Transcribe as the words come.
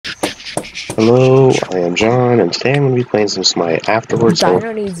Hello, I am John, and today I'm going to be playing some Smite. Afterwards,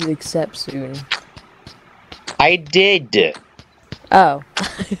 Dino needs to accept soon. I did! Oh. I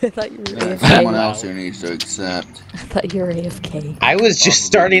thought you were AFK. Someone else who needs to accept. I thought you were AFK. I was just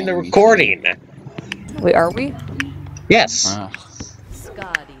starting the recording! Wait, are we? Yes!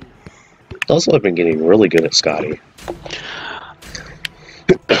 Skadi. Also, I've been getting really good at Skadi.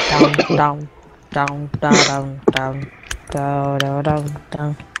 Down, down, down, down, down, down, down, down, down,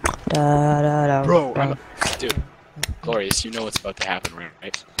 down. Bro, dude, Glorious, you know what's about to happen,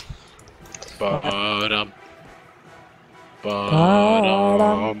 right? Ba-dum.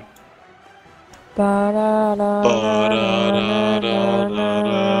 Ba-dum.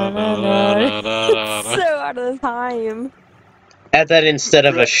 So out of time. And then instead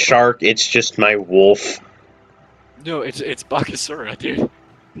of a shark, it's just my wolf. No, it's Bakasura, dude.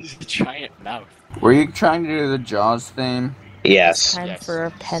 He's a giant mouth. Were you trying to do the Jaws theme? Yes. Time for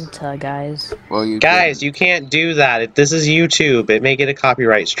a penta, guys. Well, you Guys, you can't do that. This is YouTube. It may get a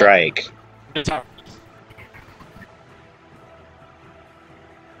copyright strike.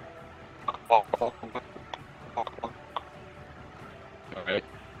 Alright.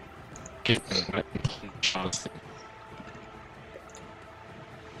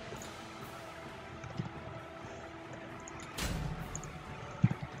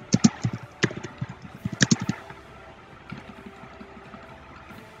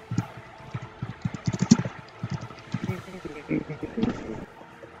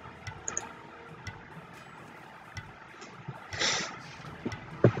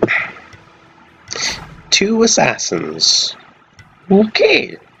 Two assassins.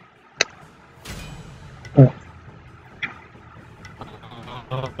 Okay.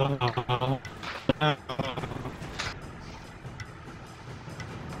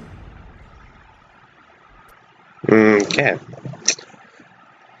 Okay.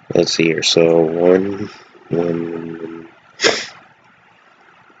 Let's see here. So one.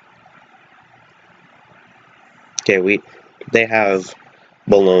 Okay, they have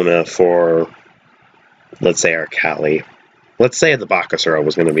Bologna for, let's say, our Kali. Let's say the Bakasura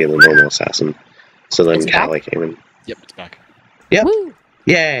was going to be the normal assassin. So then Kali came in. Yep, it's back. Yep. Woo!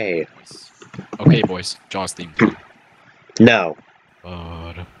 Yay! Okay, boys. Jaws theme. No.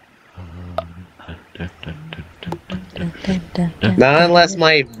 Not unless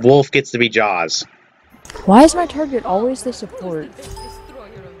my wolf gets to be Jaws. Why is my target always the support?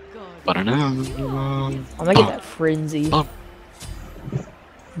 But no. I'm gonna get that frenzy.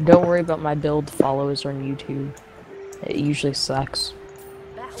 Don't worry about my build followers on YouTube. It usually sucks.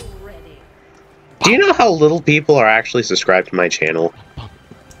 Do you know how little people are actually subscribed to my channel?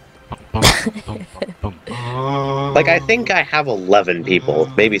 Like, I think I have 11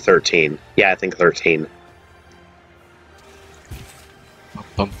 people, maybe 13. Yeah, I think 13.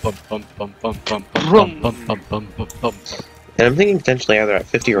 And I'm thinking potentially either at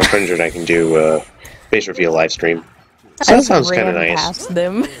 50 or 100 I can do face reveal live stream. So that sounds kind of nice.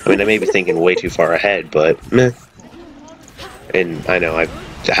 Them. I mean, I may be thinking way too far ahead, but meh. And I know I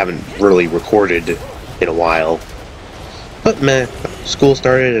haven't really recorded in a while. But meh, school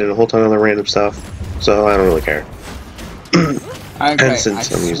started and a whole ton of other random stuff, so I don't really care. Okay, I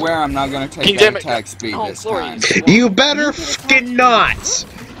swear I'm not gonna take that attack speed this time. You better fucking not!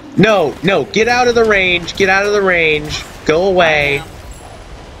 No, get out of the range, get out of the range, go away.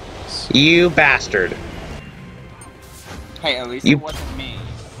 You bastard. Hey, at least it wasn't me.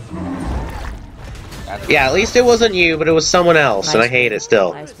 Yeah, at least it wasn't you, but it was someone else, Nice and I hate it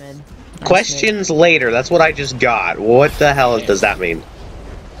still. Nice mid. Nice Questions later, that's what I just got. What the hell does that mean?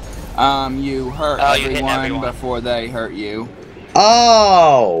 You hurt everyone before they hurt you.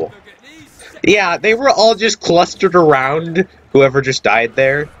 Oh! Yeah, they were all just clustered around whoever just died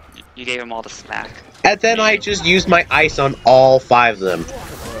there. You gave them all the smack. And then I just used my ice on all 5 of them.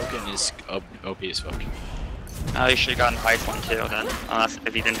 Broken is OP as fuck. Oh, you should have gotten the ice one too then, unless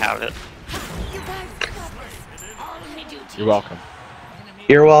if you didn't have it. You're welcome.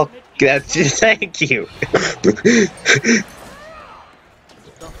 You're welcome. Thank you.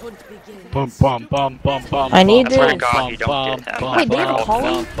 I need That's where I this. got you don't get him. Wait, they have a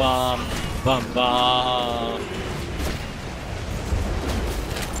Holly?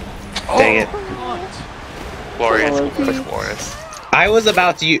 Dang it. Glorious, push Glorious. I was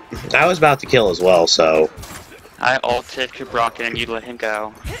about to kill as well, so I ulted to Brocken and you let him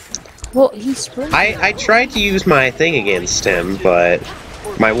go. Well, he sprinted. I tried to use my thing against him, but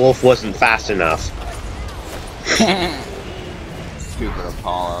my wolf wasn't fast enough. Stupid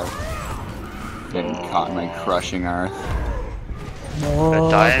Apollo. Getting caught in my crushing earth.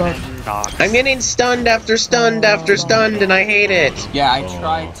 diamond knocks. I'm getting stunned after stunned after stunned, and I hate it. Yeah, I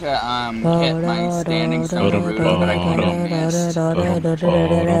tried to hit my standing stone root, but I couldn't miss.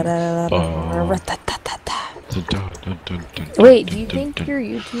 Wait, do you think your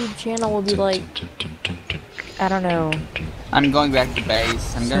YouTube channel will be like, I don't know. I'm going back to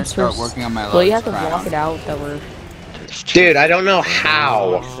base. I'm gonna start working on my Well, you have lowest to block it crown. out that we're... Dude, I don't know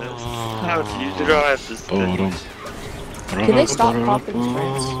how. How do you drive this thing? Can they stop popping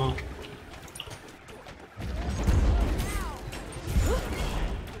sprints?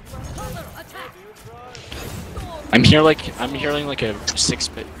 I'm hearing like a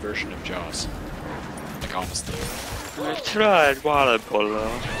 6-bit version of Jaws. Like honestly. I tried water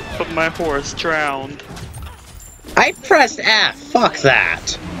polo, but my horse drowned. I pressed F. Fuck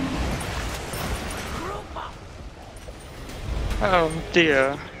that. Oh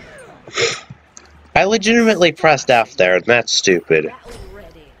dear. I legitimately pressed F there, and that's stupid.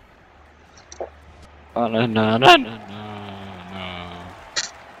 Oh, no.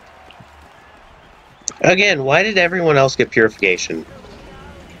 Again, why did everyone else get purification?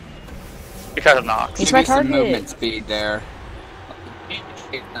 Because of Nox. It's my Some target. movement speed there.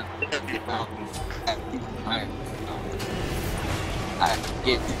 I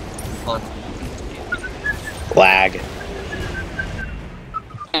get Lag.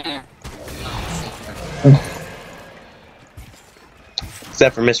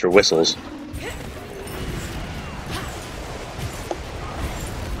 Except for Mr. Whistles.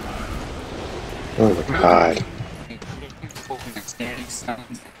 Oh my god.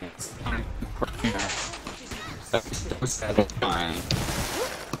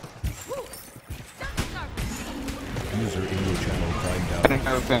 User in your channel timed out.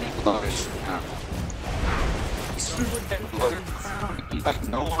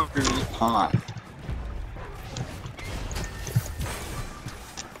 No longer hot.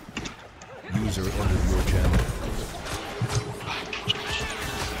 User entered your channel.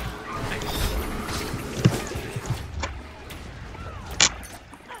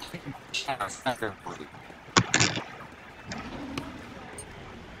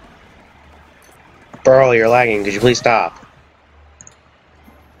 Burl, you're lagging. Could you please stop?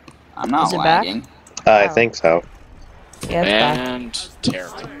 I'm not Is it back? lagging. I think so. Yeah, it's back. And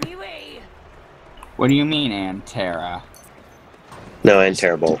terrible. What do you mean, Antera? No, and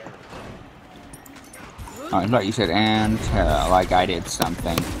terrible. Oh, I thought you said Antera, like I did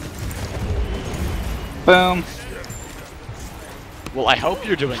something. Boom. Well, I hope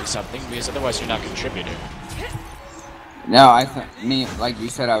you're doing something, because otherwise you're not contributing. No, like you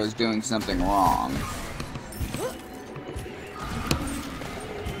said, I was doing something wrong.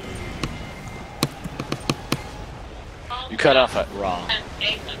 You cut off at wrong.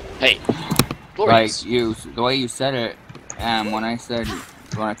 Hey, Glorious. Like the way you said it, when I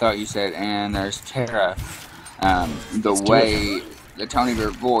thought you said, and there's Terra, the way the tone of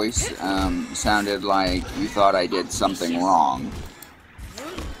your voice sounded like you thought I did something wrong.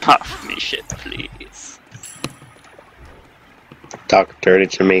 Puff me shit, please. Talk dirty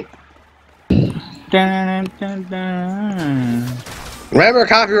to me. Dun, dun, dun. Remember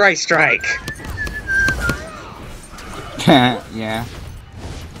copyright strike! Yeah.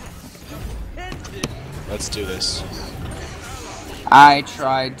 Let's do this. I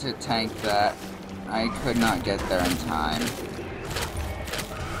tried to tank that. I could not get there in time.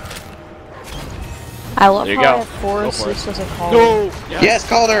 I love There you how I go. have 4 Go for it. assists as a call. No! Yes,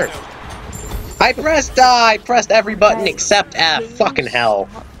 Calder! I pressed every button except F. Fucking hell.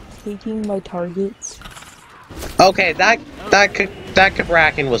 Stop taking my targets. Okay, that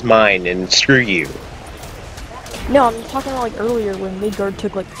Kabrakan was mine, and screw you. No, I'm talking about like earlier when Midgard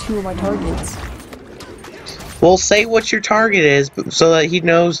took like 2 of my targets. Well, say what your target is, so that he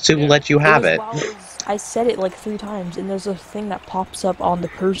knows to let you have it. I said it like 3 times, and there's a thing that pops up on the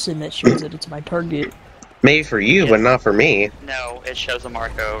person that shows that it's my target. Maybe for you, but not for me. No, it shows a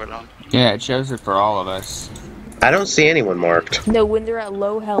marker over them. Yeah, it shows it for all of us. I don't see anyone marked. No, when they're at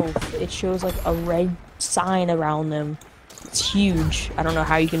low health, it shows like a red sign around them. It's huge. I don't know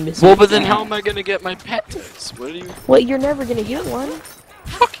how you can miss it. Well, but then how am I gonna get my pet toys? What do you... Well, you're never gonna get one.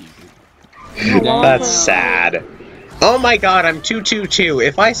 Fuck you. That's sad. Oh my god, I'm 2-2-2.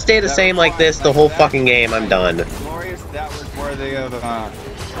 If I stay the same like this the whole fucking game, I'm done. Glorious, that was worthy of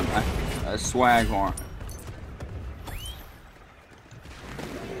a swag horn.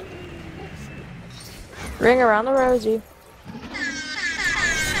 Ring around the rosy.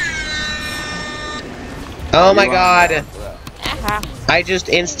 Oh my god. Aha. I just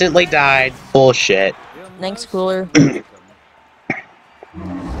instantly died. Bullshit. Thanks, Cooler.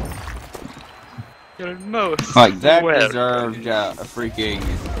 Most Like that welcome. deserved a freaking.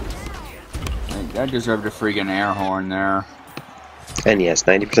 Like, that deserved a freaking air horn there. And yes,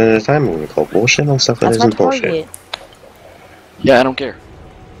 90% of the time I'm going to call bullshit on stuff that That's my isn't bullshit. target. Yeah, I don't care.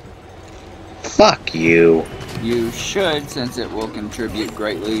 Fuck you. You should, since it will contribute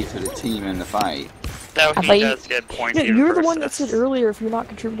greatly to the team in the fight. Though I he thought does get points. No, you're the one that said earlier if you're not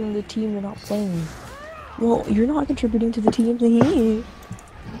contributing to the team, you're not playing. Well, you're not contributing to the team.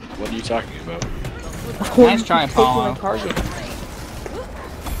 What are you talking about? Nice try, Apollo.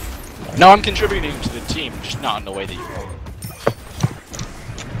 No, I'm contributing to the team, just not in the way that you are.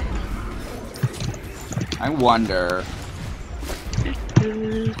 I wonder.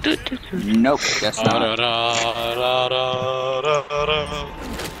 Nope, guess not.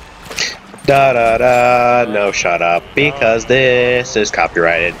 Da da da, no shut up, because this is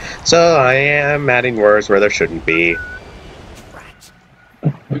copyrighted. So I am adding words where there shouldn't be.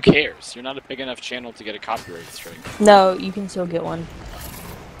 Who cares? You're not a big enough channel to get a copyright strike. No, you can still get one.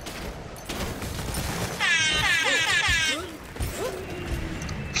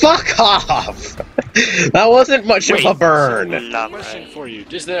 Fuck off! That wasn't much of a burn. Question for you: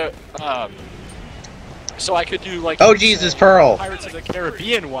 does the so I could do like Oh Jesus, Pearl! Pirates of the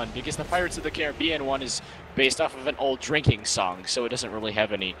Caribbean one, because the Pirates of the Caribbean one is based off of an old drinking song, so it doesn't really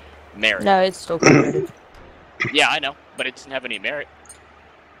have any merit. No, it's still copyrighted. Yeah, I know, but it doesn't have any merit.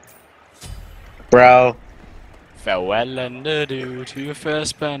 Bro. Farewell and adieu to your fair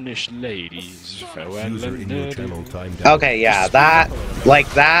Spanish ladies. Farewell User and in your adieu. channel timed out. Okay, yeah, that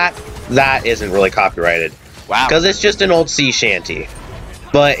isn't really copyrighted. Wow. Because it's just an old sea shanty.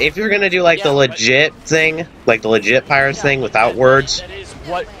 But if you're gonna do like Yeah, the but- legit thing, like the legit Pirates Yeah, thing without words, That is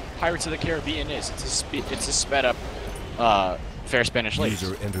what Pirates of the Caribbean is. It's a sped up fair Spanish ladies.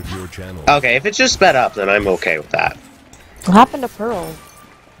 User entered your channel. okay, if it's just sped up, then I'm okay with that. What happened to Pearl?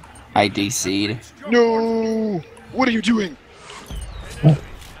 I DC'd. No! What are you doing?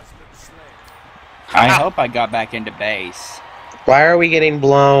 I hope I got back into base. Why are we getting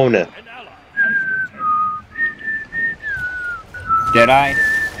blown? Did I?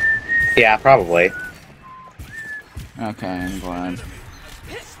 Yeah, probably. Okay, I'm glad.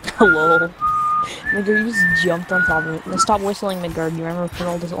 Hello. Midgard, you just jumped on top of it. Now stop whistling, Midgard. You remember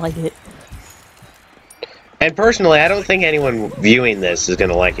Pearl doesn't like it. And personally, I don't think anyone viewing this is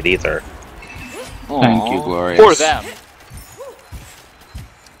gonna like it either. Thank you, Glorious. For them.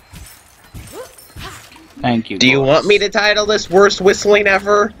 Thank you. Do you want me to title this worst whistling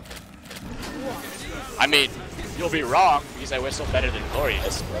ever? I mean, you'll be wrong, because I whistle better than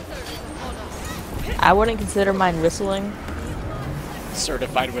Glorious. I wouldn't consider mine whistling.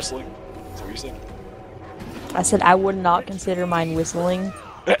 Certified whistling. That's what you're saying? I said I would not consider mine whistling.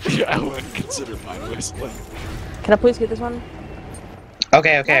 I wouldn't consider mine whistling. Can I please get this one?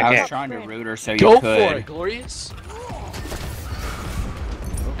 Okay, okay, I okay. was trying to root her so you Go could. for it, Glorious.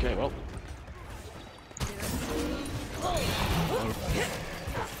 Okay, well.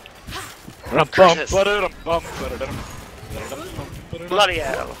 Bloody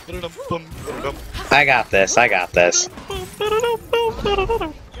hell. I got this, I got this.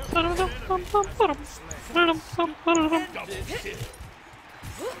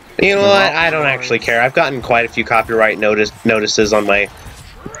 You know what? I don't actually care. I've gotten quite a few copyright notices on my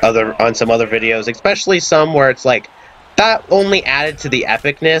some other videos, especially some where it's like that only added to the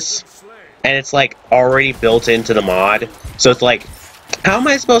epicness, and it's like already built into the mod. So it's like, how am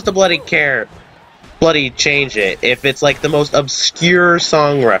I supposed to bloody change it if it's like the most obscure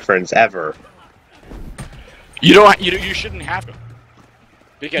song reference ever? You don't. You shouldn't have to.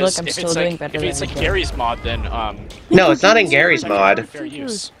 Because Look, I'm if still it's doing like better if it's than like I did. Gary's mod, then No, it's not in Gary's mod. fair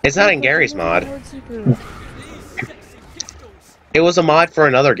use. It's not in Gary's mod. It was a mod for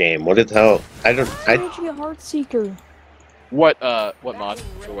another game. What the hell? Why did you get Heartseeker? What mod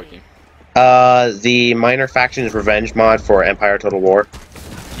for what game? The Minor Factions Revenge mod for Empire Total War.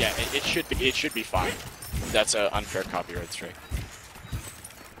 Yeah, it should be fine. That's an unfair copyright strike.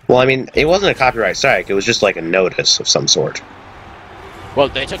 Well, I mean, it wasn't a copyright strike. It was just like a notice of some sort. Well,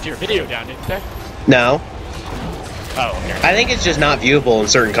 they took your video down, didn't they? No, Oh, okay. I think it's just not viewable in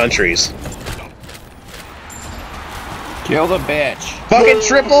certain countries. Kill the bitch. Fucking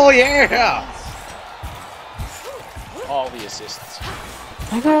triple, yeah! All the assists.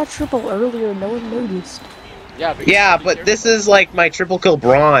 I got a triple earlier, no one noticed. Yeah, but Yeah, but this is like my triple kill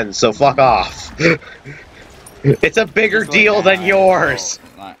bronze, so fuck off. It's a bigger deal than yours.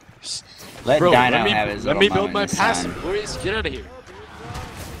 Let Bro, Dino let me, have his let little me build moment my in the passive. sun. Glorious, get out of here.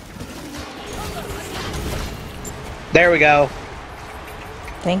 There we go.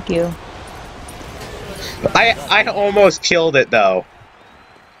 Thank you. I almost killed it though.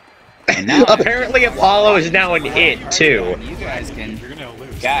 And now Apparently Apollo is now an it, too. You guys can...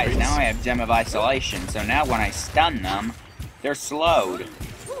 Guys, now I have Gem of Isolation, so now when I stun them, they're slowed.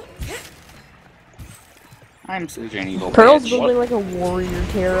 I'm such an evil Pearl's bitch. building like a warrior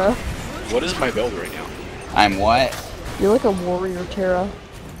Terra. What is my build right now? I'm what? You're like a warrior Terra.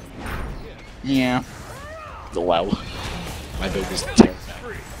 Yeah. Wow. My build is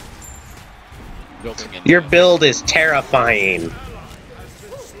terrifying. Building in Your build is terrifying.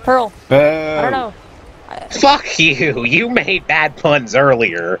 Pearl, Boo. I don't know. Fuck you! You made bad puns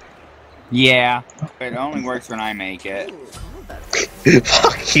earlier. Yeah, but it only works when I make it.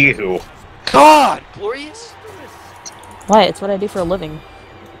 Fuck you. God! Glorious? What? It's what I do for a living.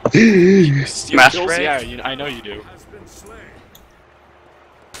 Steal Smash kills? Ray? Yeah, I know you do.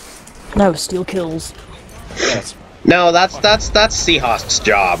 No, steal kills. Yes. No, that's Seahawk's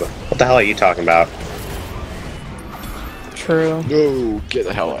job. What the hell are you talking about? True. No, get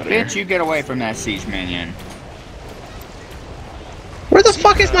the hell out of here. Bitch, you get away from that siege minion. Where the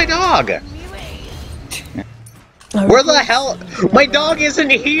fuck is my dog? Where the hell? My dog isn't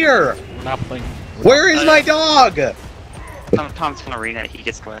here! We're not playing. Where is my dog? Sometimes in arena he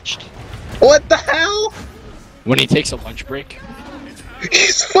gets glitched. What the hell? When he takes a lunch break?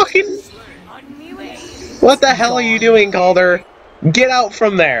 He's fucking... What the hell are you doing, Calder? Get out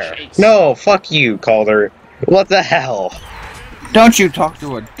from there! No, fuck you, Calder. What the hell? Don't you talk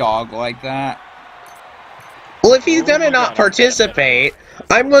to a dog like that. Well, if he's gonna not participate,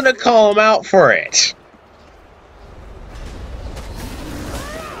 I'm gonna call him out for it.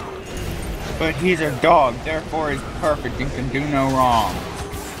 But he's a dog, therefore he's perfect and can do no wrong.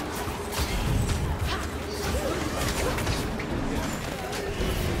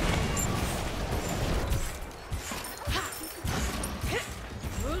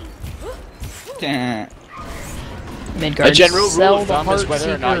 Midgard, A general rule sell of the thumb is heart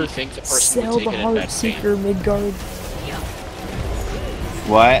whether or not you seeker. think the person Sell would the take it in heart bad faith. seeker, Midgard.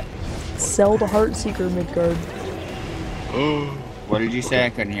 What? Sell the heart seeker, Midgard. What did you say? I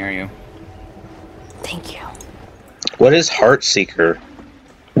couldn't hear you. Thank you. What is Heartseeker?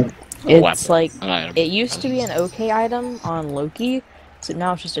 It's like An item. it used to be an okay item on Loki, so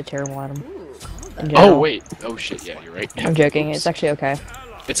now it's just a terrible item. in Oh general. wait. Oh shit. Yeah, you're right. I'm joking. It's actually okay.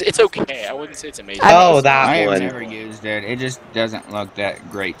 It's okay. I wouldn't say it's amazing. Oh, I that have one. never used it. It just doesn't look that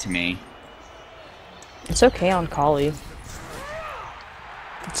great to me. It's okay on Kali.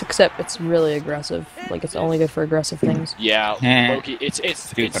 Except it's really aggressive. Like it's only good for aggressive things. Yeah, Eh. Loki. It's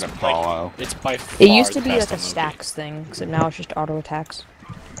Stupid like, Apollo. it's by far It used to the be best like a on Loki. stacks thing, except now it's just auto attacks.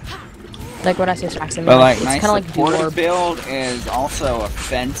 Like when I say stacks, I mean But like it's my kind of like supporter dual. build is also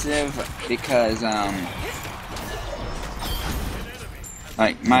offensive because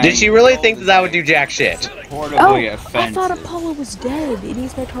like my Did you really build think is, that would like, do jack shit? supportably Oh, I offensive. thought Apollo was dead. It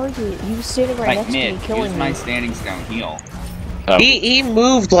needs my target. He was standing right Like next to mid, me, killing use me. my standing stone heal. Oh. He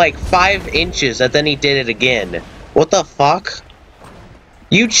moved like 5 inches and then he did it again. What the fuck?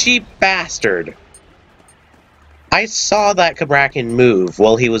 You cheap bastard. I saw that Kabrakan move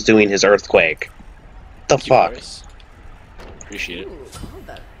while he was doing his earthquake. The Thank you, fuck? Boris. Appreciate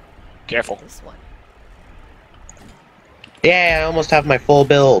it. Careful. Yeah, I almost have my full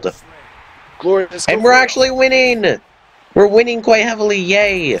build. Glorious. And we're actually winning! We're winning quite heavily,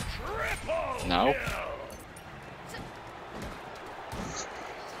 yay! No.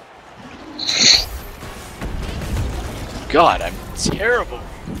 God, I'm terrible.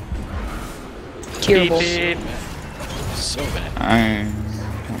 Terrible. So bad. I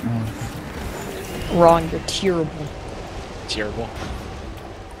don't know. Wrong. You're terrible. Terrible.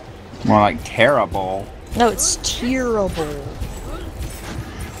 More like terrible. No, it's terrible.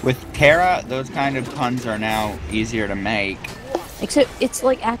 With Terra, those kind of puns are now easier to make. Except it's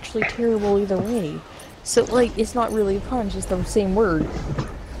like actually terrible either way. So like it's not really a pun, it's just the same word.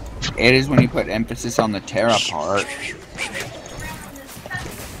 It is when you put emphasis on the Terra part.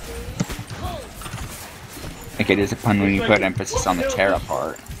 Like it is a pun when you put emphasis on the Terra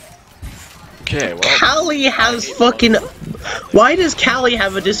part. Okay, well. Callie has fucking... Why does Callie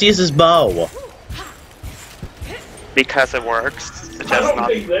have Odysseus' bow? Because it works. It's just not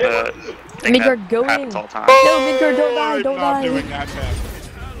the thing Midgard, that go happens in. all the time. No, Midgard, don't die, don't Not die. doing that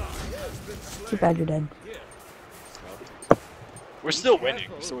fast. Too bad you're dead. We're still winning.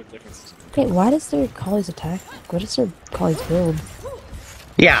 We're still with differences. Okay, why does their Kali's attack? What is their Kali's build?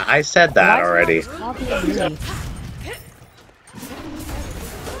 Yeah, I said that Why already. is it not copying me?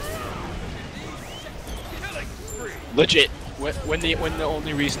 Legit. When the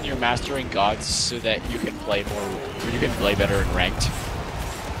only reason you're mastering gods is so that you can play more, or you can play better in ranked.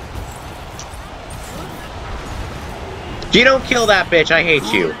 You don't kill that bitch, I hate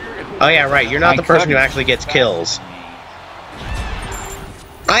you. Oh yeah, right. You're not the person who actually gets kills.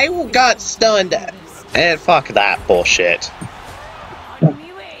 I got stunned, and fuck that bullshit.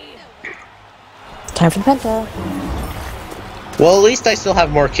 Time for the penta. Well, at least I still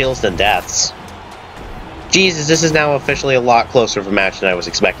have more kills than deaths. Jesus, this is now officially a lot closer of a match than I was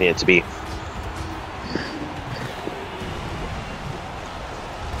expecting it to be.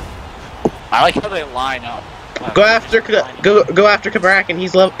 I like how they line up. Go after Kabrakan.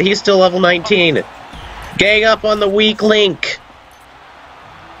 He's still level 19. Gang up on the weak link.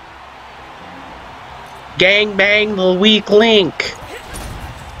 Gang bang the weak link.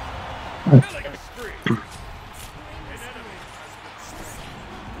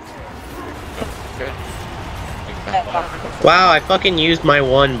 Wow, I fucking used my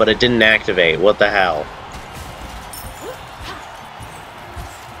one, but it didn't activate. What the hell?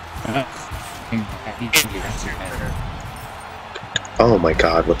 Oh my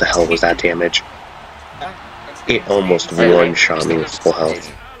god, what the hell was that damage? It almost one-shot me with full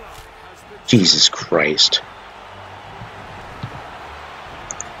health. Jesus Christ.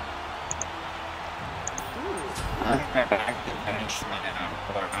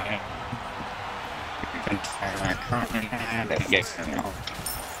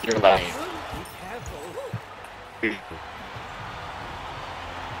 You're lying.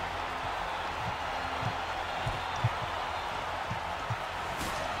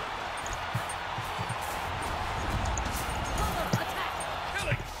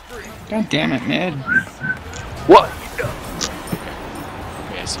 God damn it, mid. What?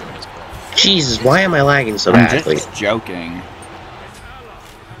 Okay, I see what it's called. Jesus, why am I lagging so I'm badly? just joking.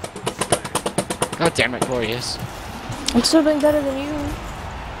 God damn it, Glorious. I'm still doing better than you.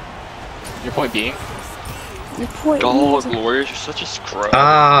 Your point being? Your point Oh, is... Glorious, you're such a scrub.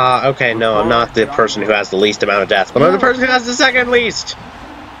 Ah, okay, no, I'm not the person who has the least amount of deaths, but I'm the person who has the second least!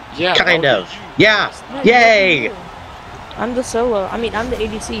 Yeah. Kind of. Yeah! No, Yay! you. I'm the solo. I mean, I'm the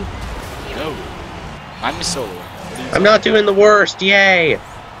ADC. No. I'm the solo. I'm not doing the worst, yay!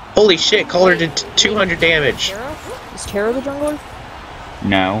 Holy shit, Caller did 200 damage. Tara? Is Tara the jungler?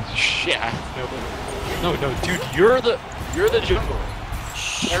 No. Shit. No, dude, you're the jungle.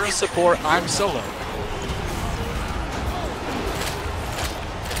 Carry support, I'm solo.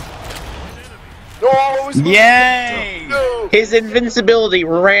 Yay! His invincibility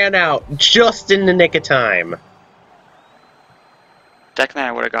ran out just in the nick of time. Technically,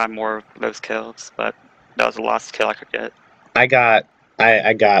 I would have gotten more of those kills, but that was the last kill I could get. I got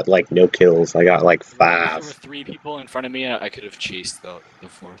like no kills. I got like If there were 5. 3 people in front of me, I could have chased the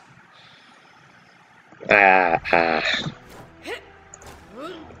 4th. I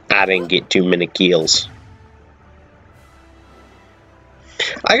didn't get too many kills.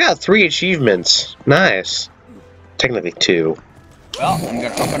 I got 3 achievements. Nice. Technically 2. Well, I'm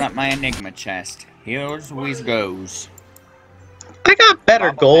gonna open up my Enigma chest. Here's where it goes. I got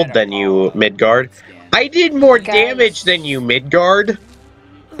better gold than you, Midgard. I did more damage than you, Midgard.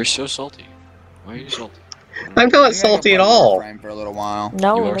 You're so salty. Why are you salty? I'm not salty at all. For a little while.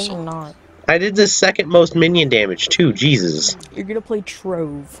 No, You are no, salty. you're not. I did the second most minion damage too, Jesus. You're gonna play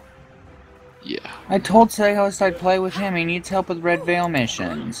Trove. Yeah. I told Sayhost I'd play with him. He needs help with Red Veil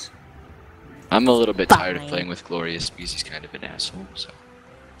missions. I'm a little bit tired of Fine. playing with Glorious because he's kind of an asshole, so.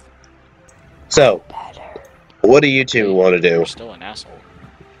 So, what do you two want to do? You're still an asshole.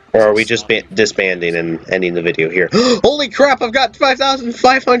 Or are we just disbanding and ending the video here? Holy crap, I've got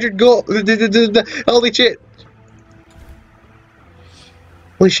 5,500 gold! Holy shit!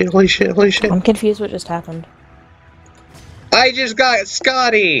 Holy shit, holy shit, holy shit. I'm confused what just happened. I just got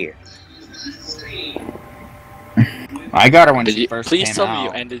Scotty! I got her when Did she you, first please came tell out. me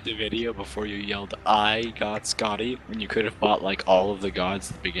you ended the video before you yelled, I got Scotty, when you could have bought like all of the gods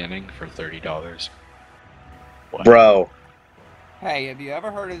at the beginning for $30. What? Bro. Hey, have you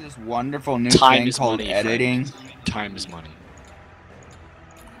ever heard of this wonderful new Time thing is called money, editing? Time is money.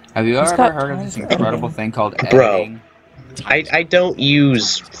 Have you Who's ever got heard of time this for incredible editing? thing called Bro. editing? Time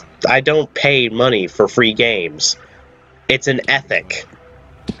is I don't pay money for free games. It's an ethic.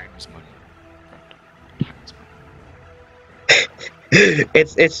 Time is money. Time is money.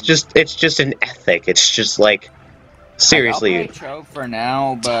 It's just an ethic. It's just like seriously. I'll play Trove for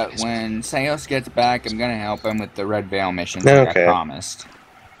now, but when Sayos gets back, I'm gonna help him with the Red Veil missions like Okay. I promised.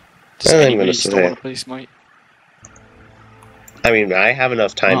 Does I'm anybody gonna still say- want to play Smite? I mean, I have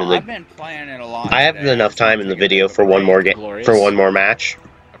enough time Well, in I've the been playing it a lot. I have today. enough time in the Figured video I'd for one more Glorious. for one more match.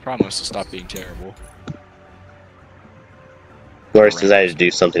 I promise to stop being terrible. Loris decided to do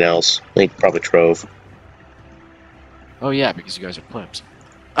something else. Like probably Trove. Oh yeah, because you guys are plebs.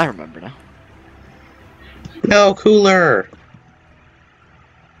 I remember now. No, cooler.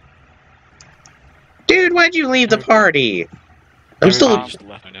 Dude, why'd you leave the party? I'm still Everybody just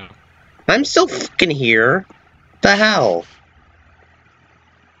left, I know. I'm still fucking here. The hell?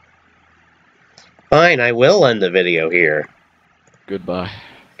 Fine, I will end the video here. Goodbye.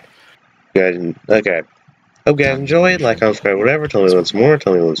 Good. Okay. Hope you guys enjoyed. Like, comment, subscribe, whatever. Tell me once more.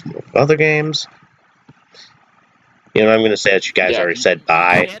 Tell me once more of other games. You know, I'm gonna say that you guys already said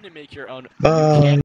bye. You can make your own. Bye.